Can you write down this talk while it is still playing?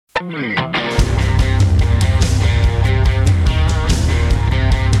Welcome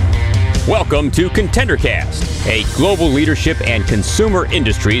to ContenderCast, a global leadership and consumer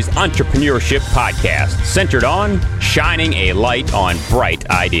industries entrepreneurship podcast centered on shining a light on bright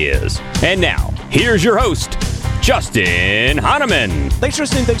ideas. And now, here's your host, Justin Hahnemann. Thanks for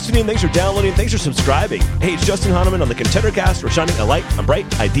listening, thanks for tuning in, thanks for downloading, thanks for subscribing. Hey, it's Justin Hahnemann on the ContenderCast. We're shining a light on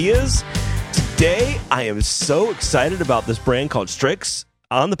bright ideas. Today, I am so excited about this brand called Strix.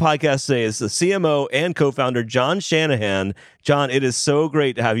 On the podcast today is the CMO and co-founder, John Shanahan. John, it is so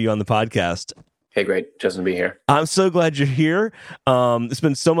great to have you on the podcast. Hey, great. Justin to be here. I'm so glad you're here. It's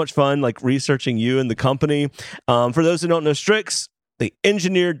been so much fun, researching you and the company. For those who don't know Strix, they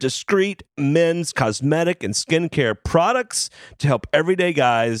engineer discreet men's cosmetic and skincare products to help everyday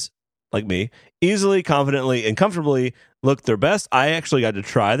guys like me easily, confidently, and comfortably look their best. I actually got to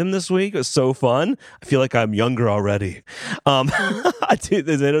try them this week. It was so fun. I feel like I'm younger already.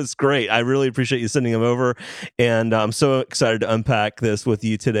 It was great. I really appreciate you sending them over. And I'm so excited to unpack this with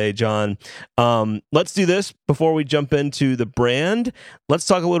you today, John. Let's do this before we jump into the brand. Let's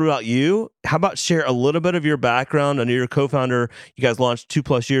talk a little about you. How about share a little bit of your background? I know you're a co-founder. You guys launched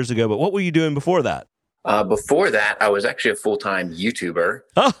 2+ years ago, but what were you doing before that? Before that, I was actually a full-time YouTuber.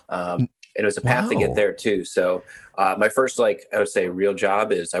 And it was a path to get there too. So my first, I would say, real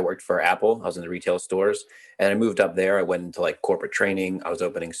job is I worked for Apple. I was in the retail stores, and I moved up there. I went into corporate training. I was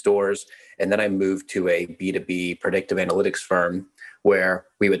opening stores, and then I moved to a B2B predictive analytics firm where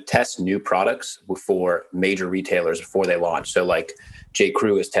we would test new products for major retailers before they launch. So J.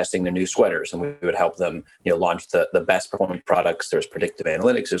 Crew is testing their new sweaters, and we would help them, launch the best performing products. There's predictive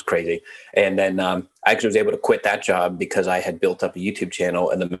analytics. It was crazy. And then I actually was able to quit that job because I had built up a YouTube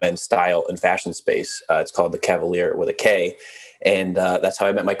channel in the men's style and fashion space. It's called The Cavalier with a K. And that's how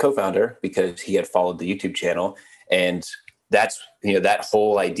I met my co-founder, because he had followed the YouTube channel. And that's, that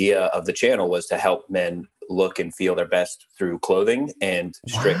whole idea of the channel was to help men look and feel their best through clothing, and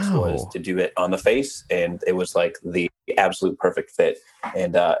Strix was to do it on the face, and it was the absolute perfect fit.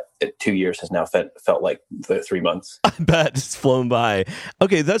 And 2 years has now felt like the 3 months. I bet it's flown by.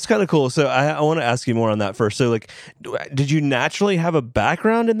 Okay, that's kind of cool. So I want to ask you more on that first. So did you naturally have a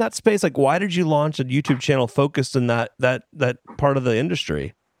background in that space? Why did you launch a YouTube channel focused in that part of the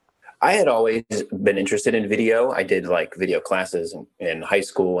industry? I had always been interested in video. I did video classes in high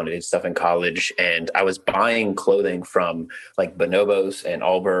school, and I did stuff in college. And I was buying clothing from Bonobos and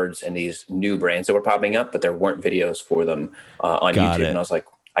Allbirds and these new brands that were popping up, but there weren't videos for them on YouTube. And I was like,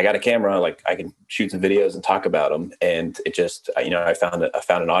 I got a camera, I can shoot some videos and talk about them. And it just, I found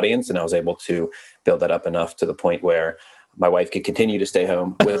an audience, and I was able to build that up enough to the point where my wife could continue to stay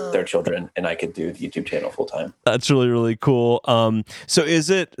home with their children, and I could do the YouTube channel full time. That's really, really cool. So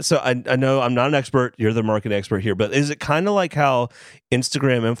I know I'm not an expert, you're the marketing expert here, but is it kind of like how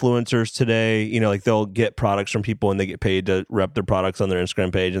Instagram influencers today, they'll get products from people and they get paid to rep their products on their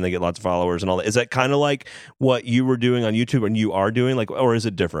Instagram page, and they get lots of followers and all that? Is that kind of like what you were doing on YouTube and you are doing, or is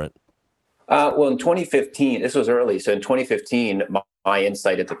it different? Well, in 2015, this was early. So in 2015, my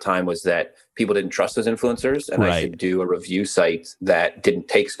insight at the time was that people didn't trust those influencers, and I should do a review site that didn't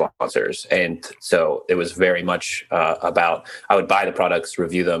take sponsors. And so it was very much about, I would buy the products,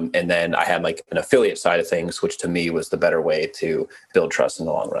 review them, and then I had an affiliate side of things, which to me was the better way to build trust in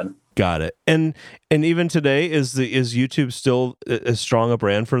the long run. Got it. And even today, is YouTube still as strong a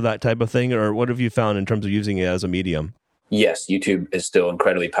brand for that type of thing, or what have you found in terms of using it as a medium? Yes, YouTube is still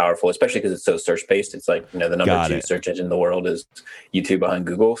incredibly powerful, especially because it's so search-based. It's the number 2 search engine in the world is YouTube behind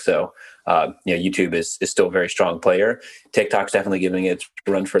Google. So, YouTube is still a very strong player. TikTok's definitely giving it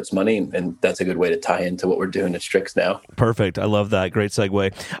a run for its money, and that's a good way to tie into what we're doing at Strix now. Perfect. I love that. Great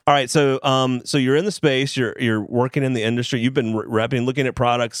segue. All right, so you're in the space. You're working in the industry. You've been repping, looking at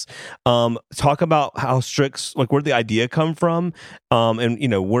products. Talk about how Strix, where'd the idea come from,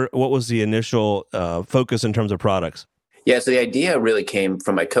 and what was the initial focus in terms of products? Yeah, so the idea really came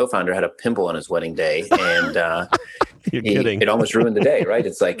from my co-founder had a pimple on his wedding day, and You're kidding. It almost ruined the day, right?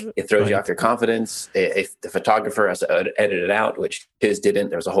 It's it throws you off your confidence. If the photographer has to edit it out, which his didn't,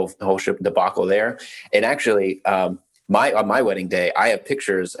 there was a whole debacle there. And actually, on my wedding day, I have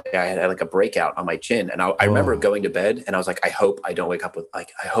pictures. I had a breakout on my chin, and I remember going to bed, and I was like, I hope I don't wake up with I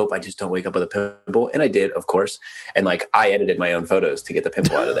hope I just don't wake up with a pimple, and I did, of course. And I edited my own photos to get the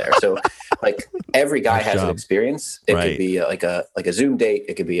pimple out of there. So every guy has an experience. It could be like a Zoom date,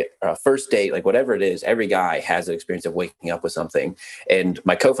 it could be a first date, whatever it is. Every guy has an experience of waking up with something. And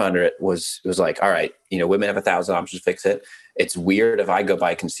my co-founder was like, all right, women have 1,000 options to fix it. It's weird if I go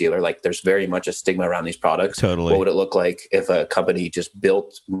buy concealer. Like, there's very much a stigma around these products. Totally. What would it look like if a company just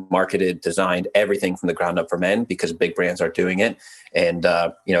built, marketed, designed everything from the ground up for men, because big brands are doing it? And,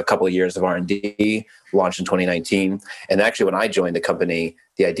 a couple of years of R&D, launched in 2019. And actually, when I joined the company,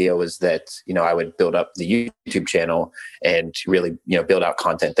 the idea was that, I would build up the YouTube channel and really, build out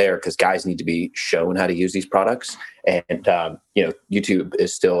content there, because guys need to be shown how to use these products. And, YouTube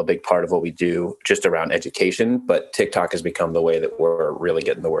is still a big part of what we do just around education, but TikTok has become the way that we're really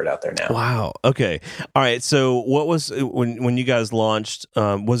getting the word out there now. Wow. Okay. All right. So what was, when you guys launched,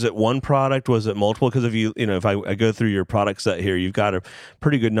 was it one product? Was it multiple? Because if I go through your product set here, you've got a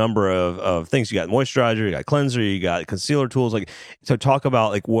pretty good number of things. You got moisturizer, you got cleanser, you got concealer tools. So talk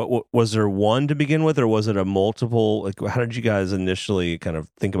about what was there one to begin with, or was it a multiple? How did you guys initially kind of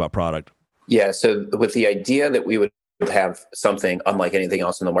think about product? Yeah. So with the idea that we would have something unlike anything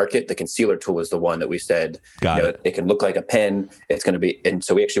else in the market, the concealer tool was the one that we said, it can look like a pen. It's going to be, and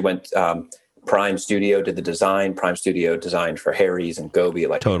so we actually went, Prime Studio did the design. Prime Studio designed for Harry's and Gobi,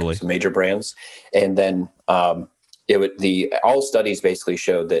 totally some major brands. And then all studies basically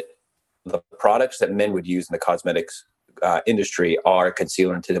showed that the products that men would use in the cosmetics industry are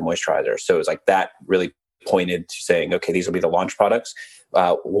concealer and tinted moisturizer. So it was like that really pointed to saying, okay, these will be the launch products.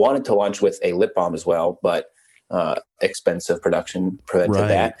 Wanted to launch with a lip balm as well, but expensive production prevented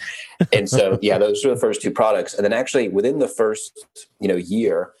that. And so, those were the first two products. And then actually within the first,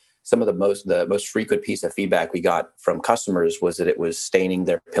 year, some of the most frequent piece of feedback we got from customers was that it was staining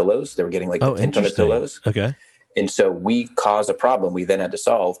their pillows. They were getting the tint on their pillows. Okay. And so we caused a problem we then had to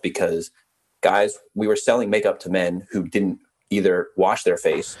solve, because we were selling makeup to men who didn't either wash their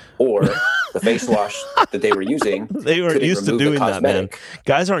face, or the face wash that they were using. They weren't used to doing that, man.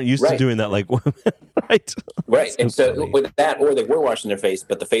 Guys aren't used to doing that like women, right? Right. And so with that, or they were washing their face,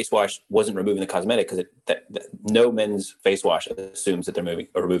 but the face wash wasn't removing the cosmetic, because no men's face wash assumes that they're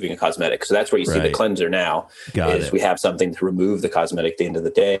removing a cosmetic. So that's where you see the cleanser now. We have something to remove the cosmetic at the end of the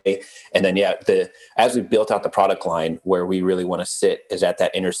day. And then, as we built out the product line, where we really want to sit is at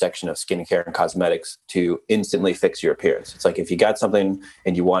that intersection of skincare and cosmetics to instantly fix your appearance. It's like, if you got something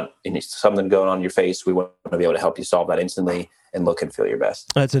and you want something going on in your face, we want to be able to help you solve that instantly and look and feel your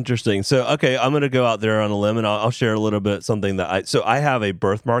best. That's interesting. So, okay, I'm going to go out there on a limb, and I'll share a little bit something that I have a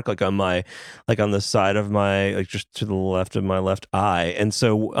birthmark on the side of my, just to the left of my left eye. And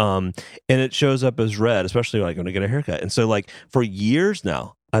so, and it shows up as red, especially when I get a haircut. And so for years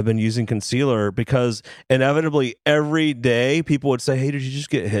now, I've been using concealer, because inevitably every day people would say, "Hey, did you just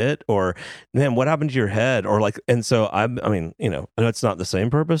get hit?" Or, "Man, what happened to your head?" Or and so I know it's not the same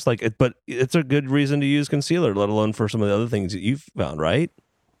purpose, but it's a good reason to use concealer, let alone for some of the other things that you've found, right?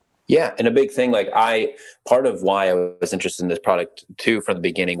 Yeah. And a big thing, part of why I was interested in this product too, from the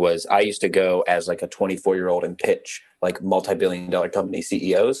beginning, was I used to go as a 24-year-old and pitch multi-billion-dollar company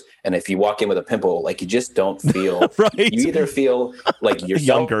CEOs. And if you walk in with a pimple, you just don't feel, you either feel like you're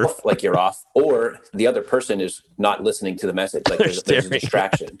younger, like you're off, or the other person is not listening to the message. There's a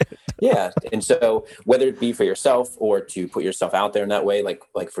distraction. Yeah. And so whether it be for yourself or to put yourself out there in that way, like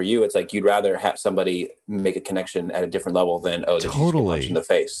for you, it's you'd rather have somebody make a connection at a different level than, did you just get punched in the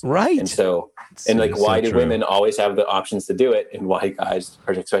face? Right. And so, why do women always have the options to do it, and why guys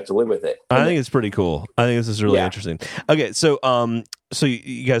are expected to live with it? I think it's pretty cool. I think this is really interesting. Okay. So, so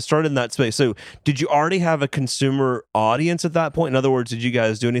you guys started in that space. So did you already have a consumer audience at that point? In other words, did you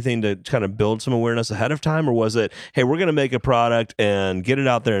guys do anything to kind of build some awareness ahead of time? Or was it, hey, we're going to make a product and get it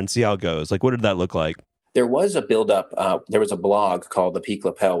out there and see how it goes? What did that look like? There was a buildup. There was a blog called The Peak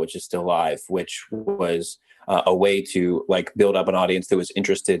Lapel, which is still live, which was a way to build up an audience that was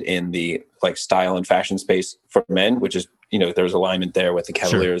interested in the style and fashion space for men, which is, there was alignment there with the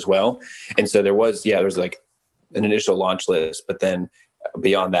Cavalier as well. And so there was an initial launch list, but then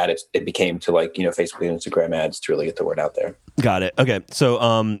beyond that, it became to Facebook and Instagram ads to really get the word out there. Got it. Okay. So,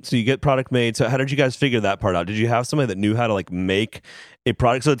 so you get product made. So how did you guys figure that part out? Did you have somebody that knew how to make a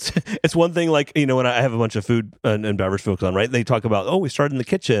product? So it's one thing, when I have a bunch of food and beverage folks on, right? They talk about, we started in the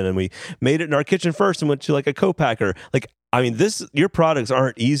kitchen and we made it in our kitchen first and went to a co-packer. Your products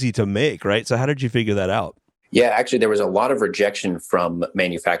aren't easy to make, right? So how did you figure that out? Yeah, actually, there was a lot of rejection from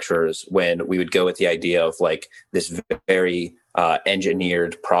manufacturers when we would go with the idea of this very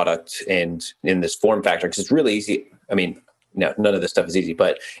engineered product and in this form factor, because it's really easy. none of this stuff is easy,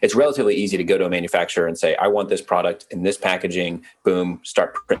 but it's relatively easy to go to a manufacturer and say, I want this product in this packaging, boom,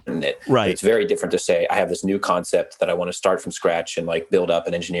 start printing it. Right. But it's very different to say, I have this new concept that I want to start from scratch and like build up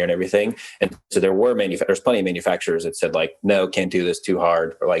and engineer and everything. And so there's plenty of manufacturers that said like, no, can't do this, too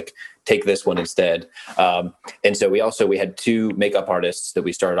hard, or like take this one instead. And so we had 2 makeup artists that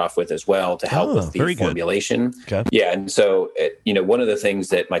we started off with as well to help with the formulation. Okay. Yeah. And so, one of the things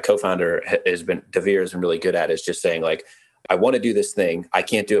that my co-founder Devere has been really good at is just saying like, I want to do this thing. I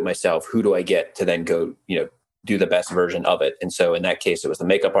can't do it myself. Who do I get to then go, do the best version of it? And so in that case, it was the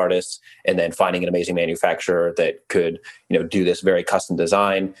makeup artists, and then finding an amazing manufacturer that could, do this very custom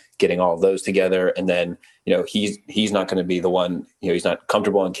design, getting all of those together. And then, he's not going to be the one, he's not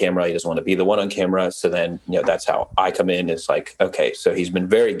comfortable on camera. He doesn't want to be the one on camera. So then, that's how I come in. It's like, okay, so he's been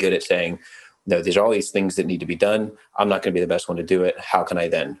very good at saying, no, there's all these things that need to be done. I'm not going to be the best one to do it. How can I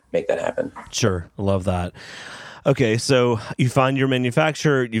then make that happen? Sure. Love that. Okay, so you find your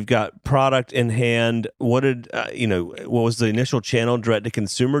manufacturer, you've got product in hand. What was the initial channel, direct to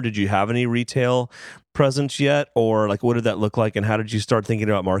consumer? Did you have any retail presence yet? Or like, what did that look like? And how did you start thinking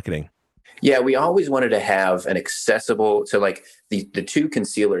about marketing? Yeah, we always wanted to have an accessible, so like the 2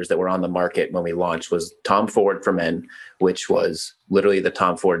 concealers that were on the market when we launched was Tom Ford for men, which was literally the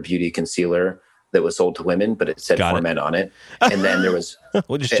Tom Ford Beauty Concealer that was sold to women, but it said for men on it. And then there was,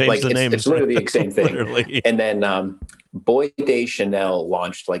 we'll just change the name. It's literally the same thing. And then Boy de Chanel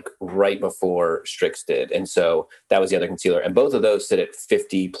launched like right before Strix did. And so that was the other concealer. And both of those sit at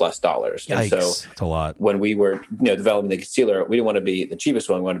 $50+. Yikes, and so that's a lot. When we were developing the concealer, we didn't want to be the cheapest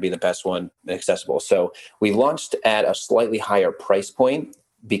one. We wanted to be the best one and accessible. So we launched at a slightly higher price point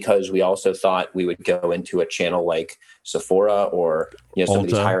because we also thought we would go into a channel like Sephora or some of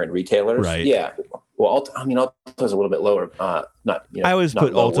these higher end retailers. Right. Yeah. Well, Ulta's a little bit lower. I always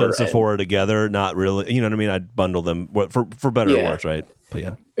put Ulta and Sephora together. Not really. You know what I mean? I'd bundle them for better or worse, right? But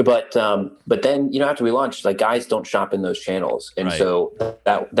yeah. But then after we launched, like guys don't shop in those channels, and so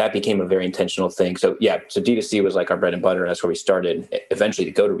that became a very intentional thing. So D2C was like our bread and butter, and that's where we started. Eventually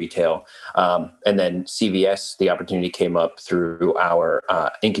to go to retail, and then CVS, the opportunity came up through our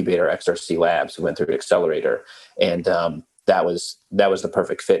incubator XRC Labs. We went through an accelerator, and that was the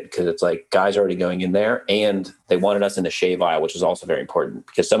perfect fit because it's like guys already going in there, and they wanted us in the shave aisle, which is also very important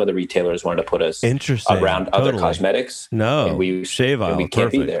because some of the retailers wanted to put us around other cosmetics. No, and shave aisle. And we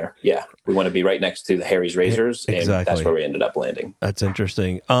can't be there. Yeah, we want to be right next to the Harry's razors, and that's where we ended up landing. That's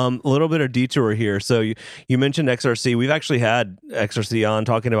interesting. A little bit of detour here. So you mentioned XRC. We've actually had XRC on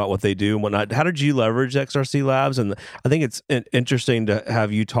talking about what they do and whatnot. How did you leverage XRC Labs? And I think it's interesting to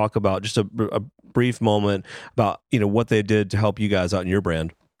have you talk about just a brief moment about what they did to help you guys out in your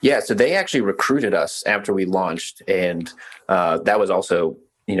brand. Yeah, so they actually recruited us after we launched, and that was also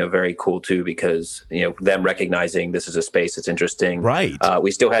very cool too because them recognizing this is a space that's interesting. Right.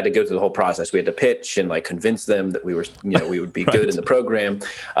 We still had to go through the whole process. We had to pitch and like convince them that we were we would be good in the program.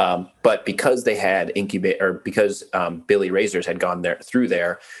 But because they had because Billy Razors had gone through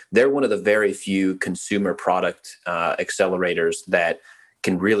there, they're one of the very few consumer product accelerators that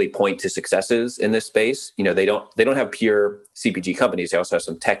can really point to successes in this space. They don't have pure CPG companies. They also have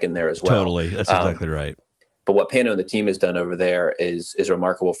some tech in there as well. Totally. That's exactly right. But what Pano and the team has done over there is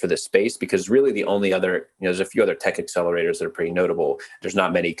remarkable for this space because really the only other, there's a few other tech accelerators that are pretty notable. There's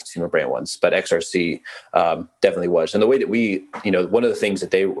not many consumer brand ones, but XRC definitely was. And the way that we, one of the things that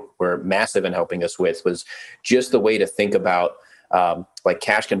they were massive in helping us with was just the way to think about like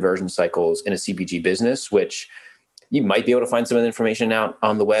cash conversion cycles in a CPG business, which you might be able to find some of the information out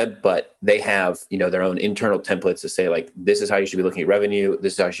on the web, but they have, their own internal templates to say like, this is how you should be looking at revenue.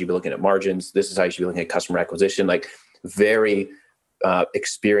 This is how you should be looking at margins. This is how you should be looking at customer acquisition, like very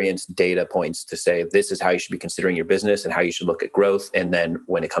experienced data points to say, this is how you should be considering your business and how you should look at growth. And then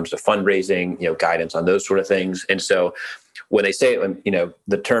when it comes to fundraising, guidance on those sort of things. And so when they say,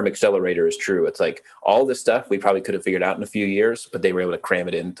 the term accelerator is true, it's like all this stuff we probably could have figured out in a few years, but they were able to cram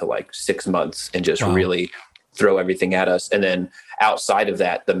it into like 6 months and just really throw everything at us. And then outside of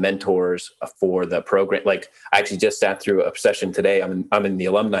that, the mentors for the program, like I actually just sat through a session today. I'm in the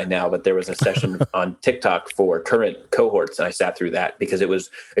alumni now, but there was a session on TikTok for current cohorts. And I sat through that because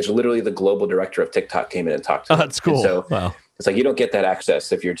it's literally the global director of TikTok came in and talked to me. That's cool. And so it's like, you don't get that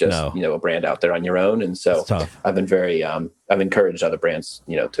access if you're just, No. a brand out there on your own. And so I've been very I've encouraged other brands,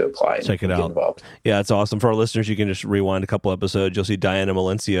 to apply and check it get out. involved. Yeah, it's awesome. For our listeners, you can just rewind a couple episodes. You'll see Diana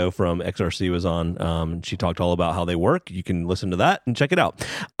Melencio from XRC was on. She talked all about how they work. You can listen to that and check it out.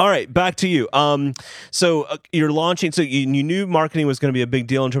 All right, back to you. So you're launching. So you knew marketing was going to be a big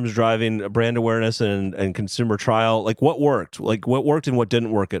deal in terms of driving brand awareness and consumer trial. Like what worked? Like what worked and what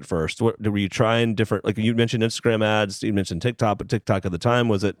didn't work at first? What were you trying different? Like you mentioned Instagram ads. You mentioned TikTok, but TikTok at the time,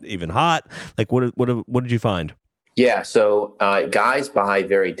 was it even hot? Like what did you find? Yeah. So guys buy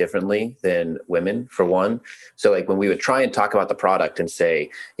very differently than women, for one. So like when we would try and talk about the product and say,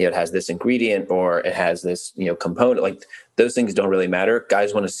 it has this ingredient or it has this, component, like those things don't really matter.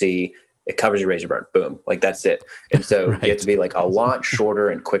 Guys want to see it covers your razor burn. Boom. Like that's it. And so Right. You have to be like a lot shorter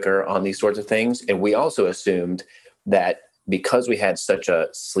and quicker on these sorts of things. And we also assumed that because we had such a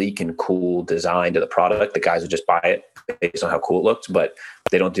sleek and cool design to the product, the guys would just buy it based on how cool it looked, but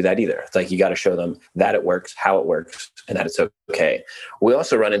they don't do that either. It's like, you got to show them that it works, how it works, and that it's okay. We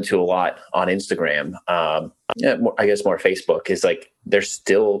also run into a lot on Instagram. I guess more Facebook is like, there's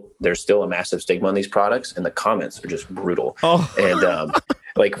still a massive stigma on these products, and the comments are just brutal. Oh. And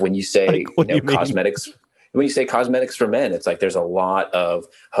like when you say, cosmetics, when you say cosmetics for men, it's like there's a lot of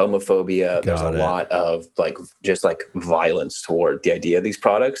homophobia. There's a lot of just violence toward the idea of these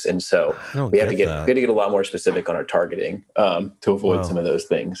products. And so we have to get a lot more specific on our targeting to avoid some of those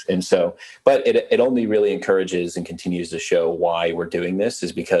things. And so, but it only really encourages and continues to show why we're doing this,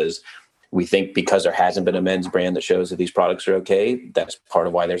 is because we think because there hasn't been a men's brand that shows that these products are okay, that's part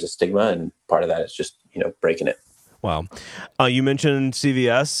of why there's a stigma. And part of that is just, breaking it. Wow. You mentioned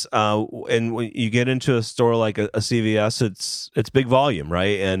CVS, and when you get into a store like a CVS, it's big volume,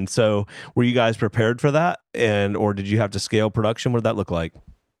 right? And so were you guys prepared for that? Or did you have to scale production? What did that look like?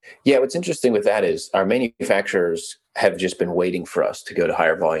 Yeah, what's interesting with that is our manufacturers have just been waiting for us to go to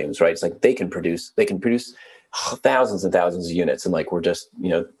higher volumes, right? It's like they can produce thousands and thousands of units, and we're just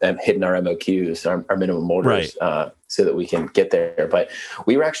hitting our MOQs, our minimum orders, right, so that we can get there. But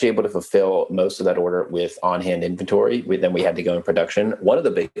we were actually able to fulfill most of that order with on-hand inventory. Then we had to go in production. One of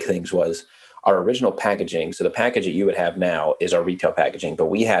the big things was our original packaging. So the package that you would have now is our retail packaging, but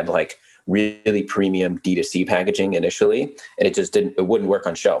we had really premium D2C packaging initially, and it wouldn't work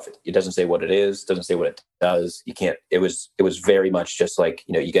on shelf. It doesn't say what it is, doesn't say what it does. You can't. It was very much just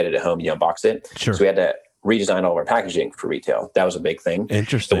you get it at home, you unbox it. Sure. So we had to redesign all of our packaging for retail. That was a big thing.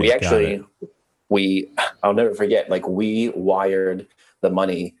 Interesting. So I'll never forget, we wired the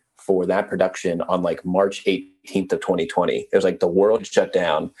money for that production on March 18th of 2020. It was the world shut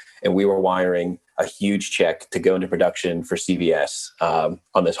down, and we were wiring a huge check to go into production for CVS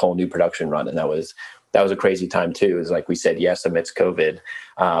on this whole new production run. And that was a crazy time too. It was we said yes amidst COVID.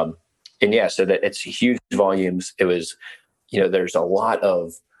 So that it's huge volumes. It was, there's a lot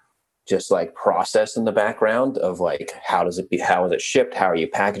of just process in the background of how is it shipped? How are you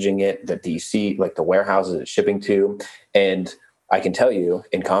packaging it? The DC, the warehouses it's shipping to. And I can tell you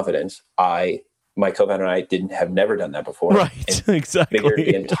in confidence, my co-founder and I have never done that before. Right. Exactly. Figured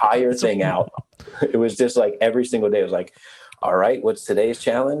the entire thing out. It was just every single day. It was all right, what's today's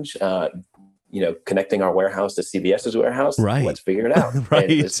challenge? Connecting our warehouse to CVS's warehouse. Right. Let's figure it out. Right.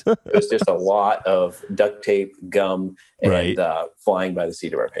 It was just a lot of duct tape, gum, and flying by the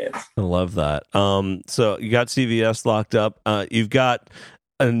seat of our pants. I love that. So you got CVS locked up. You've got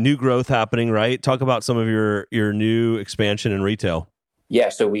a new growth happening, right? Talk about some of your new expansion in retail. Yeah.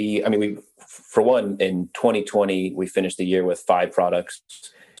 So we for one, in 2020, we finished the year with 5 products.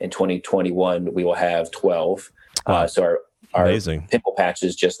 In 2021, we will have 12. Wow. So our Amazing. pimple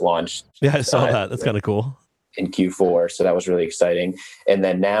patches just launched. Yeah, I saw that. That's kind of cool. In Q4. So that was really exciting. And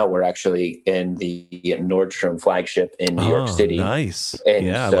then now we're actually in the Nordstrom flagship in New York City. Nice. And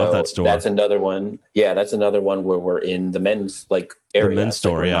yeah, so I love that store. That's another one. Yeah, that's another one where we're in the men's area. The men's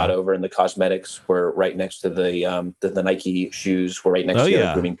store, we're not over in the cosmetics. We're right next to the Nike shoes. We're right next to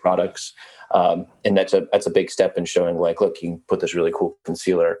the grooming products. And that's a big step in showing look, you can put this really cool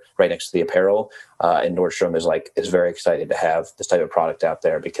concealer right next to the apparel. And Nordstrom is very excited to have this type of product out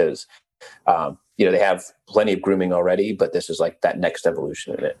there because, they have plenty of grooming already, but this is that next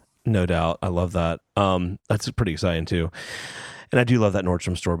evolution in it. No doubt. I love that. That's pretty exciting too. And I do love that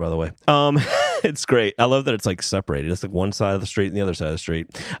Nordstrom store, by the way. It's great. I love that it's separated. It's one side of the street and the other side of the street.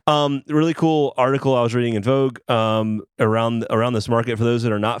 Really cool article I was reading in Vogue around this market. For those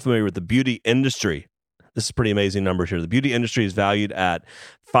that are not familiar with the beauty industry, this is pretty amazing numbers here. The beauty industry is valued at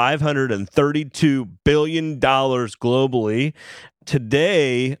 $532 billion globally.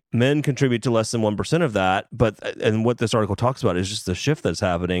 Today, men contribute to less than 1% of that. And what this article talks about is just the shift that's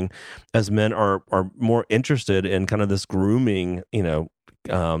happening as men are more interested in kind of this grooming,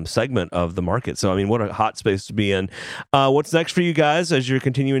 segment of the market. So, I mean, what a hot space to be in. What's next for you guys as you're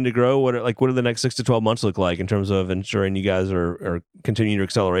continuing to grow? What do the next 6 to 12 months look like in terms of ensuring you guys are continuing your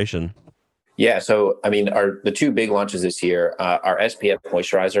acceleration? Yeah, so I mean, the two big launches this year, our SPF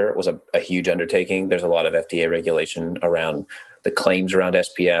moisturizer was a huge undertaking. There's a lot of FDA regulation around the claims around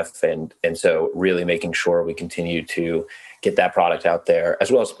SPF, and so really making sure we continue to get that product out there,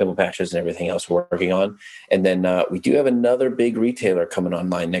 as well as pimple patches and everything else we're working on. And then we do have another big retailer coming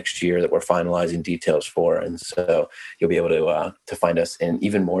online next year that we're finalizing details for. And so you'll be able to find us in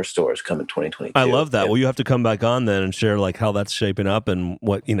even more stores come in 2022. I love that. Yeah. Well, you have to come back on then and share like how that's shaping up and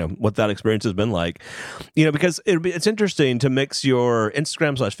what that experience has been like. Because it's interesting to mix your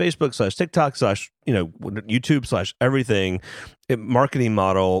Instagram /Facebook /TikTok YouTube /everything marketing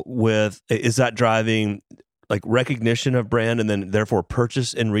model with, is that driving like recognition of brand and then therefore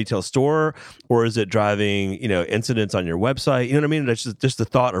purchase in retail store, or is it driving, incidents on your website? You know what I mean? That's just the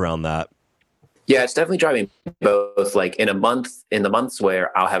thought around that. Yeah, it's definitely driving both. Like in the months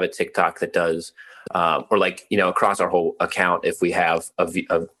where I'll have a TikTok that does, or like, across our whole account, if we have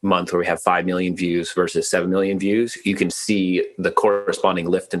a month where we have 5 million views versus 7 million views, you can see the corresponding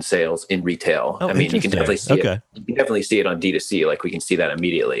lift in sales in retail. Oh, I mean, you can definitely see it. You can definitely see it on D2C. Like we can see that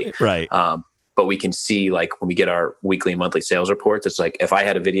immediately. Right. But we can see, like, when we get our weekly and monthly sales reports, it's like, if I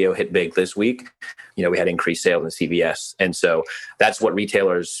had a video hit big this week, we had increased sales in CVS. And so that's what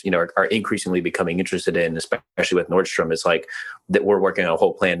retailers, are increasingly becoming interested in, especially with Nordstrom. Is like that we're working on a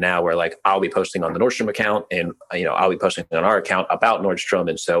whole plan now where like I'll be posting on the Nordstrom account and, I'll be posting on our account about Nordstrom.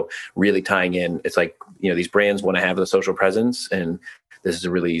 And so really tying in, it's like, these brands want to have the social presence, and this is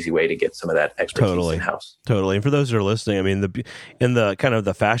a really easy way to get some of that expertise in-house. Totally. And for those who are listening, I mean, in the kind of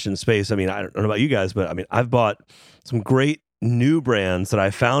the fashion space, I mean, I don't know about you guys, but I mean, I've bought some great new brands that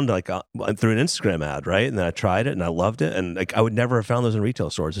I found like through an Instagram ad, right? And then I tried it and I loved it. And like I would never have found those in retail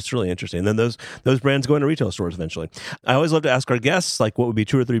stores. It's really interesting. And then those brands go into retail stores eventually. I always love to ask our guests, like, what would be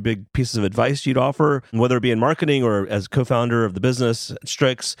 2 or 3 big pieces of advice you'd offer, whether it be in marketing or as co-founder of the business,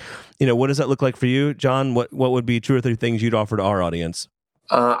 Strix. What does that look like for you, John? What would be 2 or 3 things you'd offer to our audience?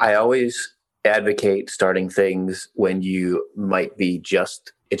 I always advocate starting things when you might be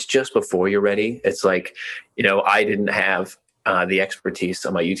it's just before you're ready. It's like, I didn't have the expertise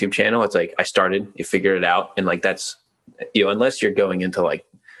on my YouTube channel. It's like I started, you figure it out. And like, that's, unless you're going into like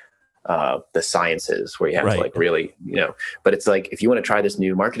the sciences where you have to like really, but it's like, if you want to try this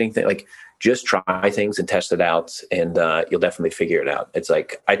new marketing thing, like just try things and test it out, and you'll definitely figure it out. It's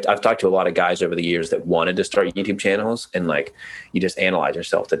like, I've talked to a lot of guys over the years that wanted to start YouTube channels, and like, you just analyze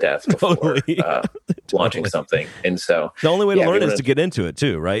yourself to death before launching something. And so the only way to learn is to get into it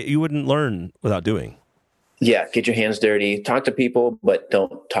too, right? You wouldn't learn without doing. Yeah, get your hands dirty, talk to people, but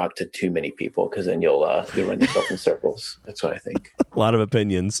don't talk to too many people, because then you'll run yourself in circles. That's what I think. A lot of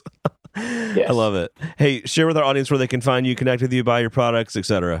opinions. Yes. I love it. Hey, share with our audience where they can find you, connect with you, buy your products,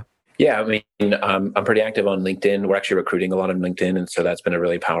 etc. Yeah, I mean, I'm pretty active on LinkedIn. We're actually recruiting a lot on LinkedIn, and so that's been a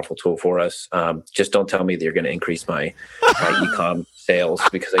really powerful tool for us. Just don't tell me that you're going to increase my e-com sales,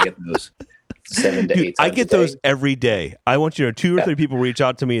 because I get those 7 to 8 times I get those every day. I want 2 or 3 people reach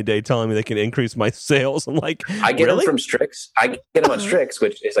out to me a day telling me they can increase my sales. I'm like, I get really? them from Strix. I get them on Strix,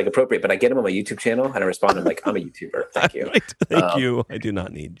 which is like appropriate, but I get them on my YouTube channel, and I respond, I'm like, I'm a YouTuber. Thank you. Right. Thank you. I do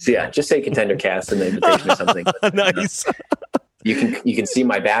not need. So yeah, just say Contender Cast in the invitation or something. Nice. You can see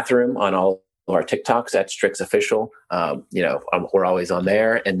my bathroom on all of our TikToks at Strix Official. We're always on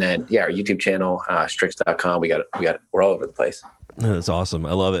there. And then our YouTube channel, Strix.com. We're all over the place. That's awesome.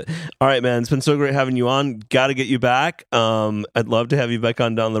 I love it. All right, man. It's been so great having you on. Got to get you back. I'd love to have you back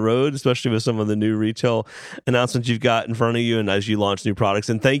on down the road, especially with some of the new retail announcements you've got in front of you and as you launch new products.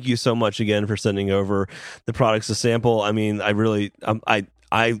 And thank you so much again for sending over the products to sample. I mean, I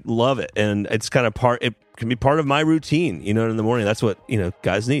love it. And it's kind of it can be part of my routine, in the morning. That's what,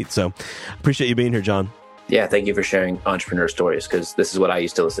 guys need. So appreciate you being here, John. Yeah, thank you for sharing entrepreneur stories, because this is what I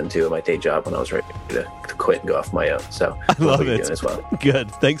used to listen to in my day job when I was ready to quit and go off my own. So I love it as well.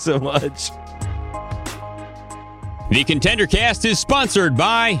 Good. Thanks so much. The Contender Cast is sponsored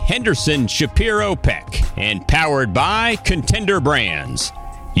by Henderson Shapiro Peck and powered by Contender Brands.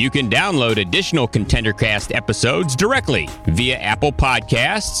 You can download additional Contender Cast episodes directly via Apple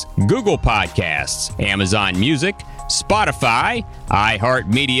Podcasts, Google Podcasts, Amazon Music, Spotify,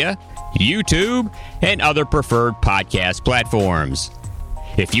 iHeartMedia, YouTube, and other preferred podcast platforms.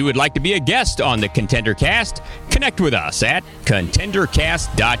 If you would like to be a guest on the Contender Cast, connect with us at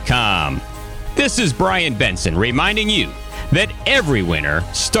contendercast.com. This is Brian Benson reminding you that every winner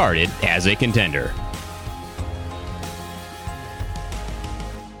started as a contender.